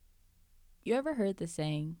You ever heard the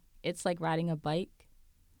saying, it's like riding a bike?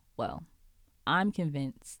 Well, I'm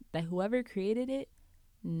convinced that whoever created it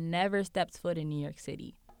never stepped foot in New York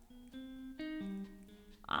City.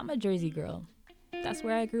 I'm a Jersey girl. That's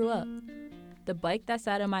where I grew up. The bike that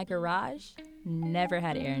sat in my garage never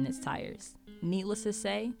had air in its tires. Needless to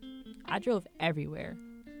say, I drove everywhere.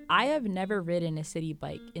 I have never ridden a city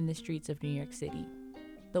bike in the streets of New York City.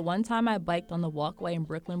 The one time I biked on the walkway in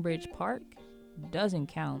Brooklyn Bridge Park doesn't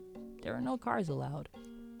count. There are no cars allowed.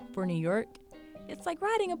 For New York, it's like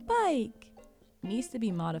riding a bike. Needs to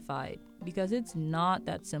be modified because it's not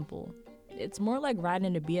that simple. It's more like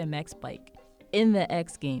riding a BMX bike in the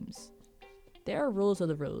X Games. There are rules of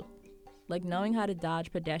the road, like knowing how to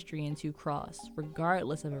dodge pedestrians who cross,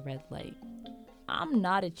 regardless of a red light. I'm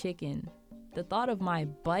not a chicken. The thought of my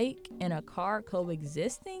bike and a car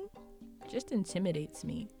coexisting just intimidates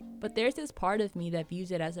me. But there's this part of me that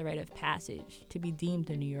views it as a rite of passage to be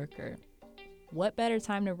deemed a New Yorker. What better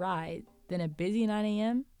time to ride than a busy 9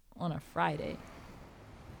 a.m. on a Friday?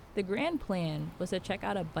 The grand plan was to check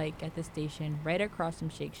out a bike at the station right across from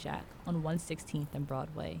Shake Shack on 116th and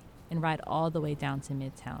Broadway and ride all the way down to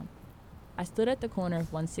Midtown. I stood at the corner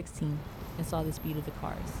of 116th and saw the speed of the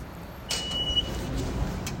cars.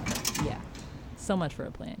 Yeah, so much for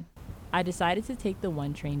a plan. I decided to take the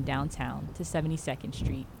 1 train downtown to 72nd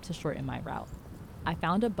Street to shorten my route. I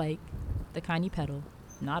found a bike, the kind you pedal,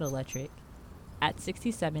 not electric, at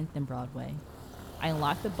 67th and Broadway. I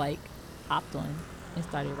unlocked the bike, hopped on, and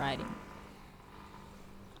started riding.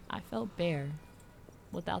 I felt bare,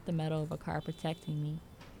 without the metal of a car protecting me.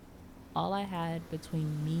 All I had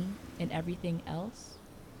between me and everything else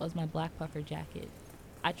was my black puffer jacket.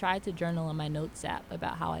 I tried to journal in my notes app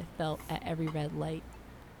about how I felt at every red light.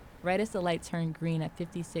 Right as the light turned green at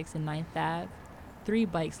 56 and 9th Ave, 3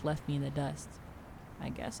 bikes left me in the dust. I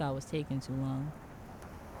guess I was taking too long.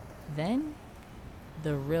 Then,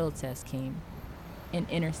 the real test came. An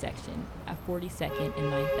intersection at 42nd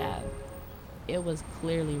and 9th Ave. It was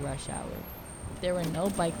clearly rush hour. There were no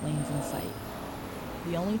bike lanes in sight.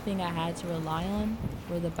 The only thing I had to rely on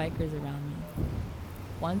were the bikers around me.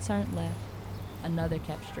 One turned left, another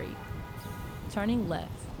kept straight. Turning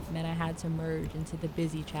left meant I had to merge into the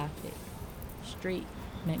busy traffic. Straight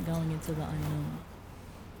meant going into the unknown.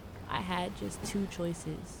 I had just 2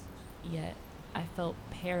 choices, yet I felt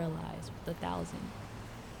paralyzed with 1,000.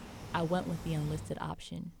 I went with the unlisted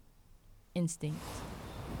option. Instinct.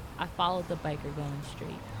 I followed the biker going straight.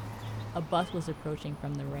 A bus was approaching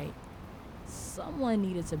from the right. Someone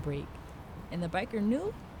needed to brake, and the biker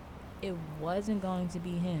knew it wasn't going to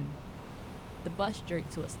be him. The bus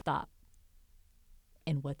jerked to a stop.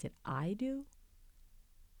 And what did I do?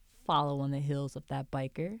 Follow on the heels of that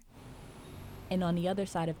biker. And on the other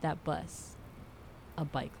side of that bus, a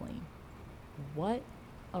bike lane. What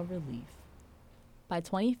a relief. By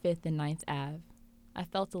 25th and 9th Ave, I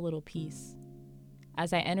felt a little peace.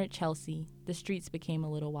 As I entered Chelsea, the streets became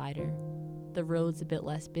a little wider, the roads a bit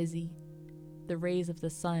less busy, the rays of the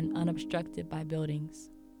sun unobstructed by buildings.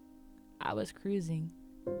 I was cruising,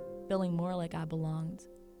 feeling more like I belonged.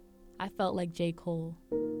 I felt like J. Cole,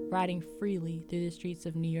 riding freely through the streets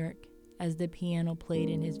of New York as the piano played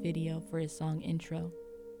in his video for his song Intro.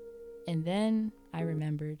 And then I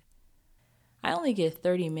remembered. I only get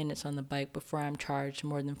 30 minutes on the bike before I'm charged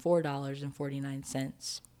more than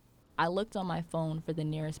 $4.49. I looked on my phone for the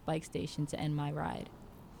nearest bike station to end my ride.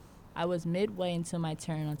 I was midway into my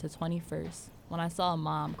turn onto 21st when I saw a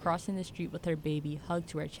mom crossing the street with her baby hugged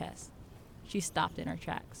to her chest. She stopped in her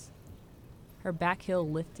tracks. Her back heel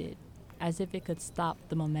lifted, as if it could stop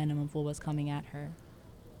the momentum of what was coming at her.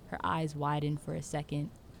 Her eyes widened for a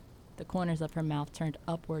second. The corners of her mouth turned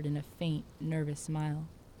upward in a faint, nervous smile.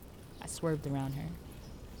 I swerved around her.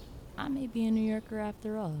 I may be a New Yorker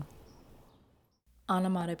after all.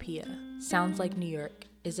 Onomatopoeia, Sounds Like New York,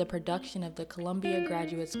 is a production of the Columbia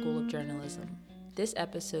Graduate School of Journalism. This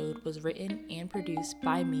episode was written and produced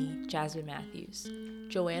by me, Jasmin Matthews.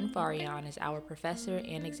 Joanne Farian is our professor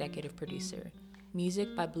and executive producer.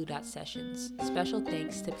 Music by Blue Dot Sessions. Special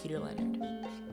thanks to Peter Leonard.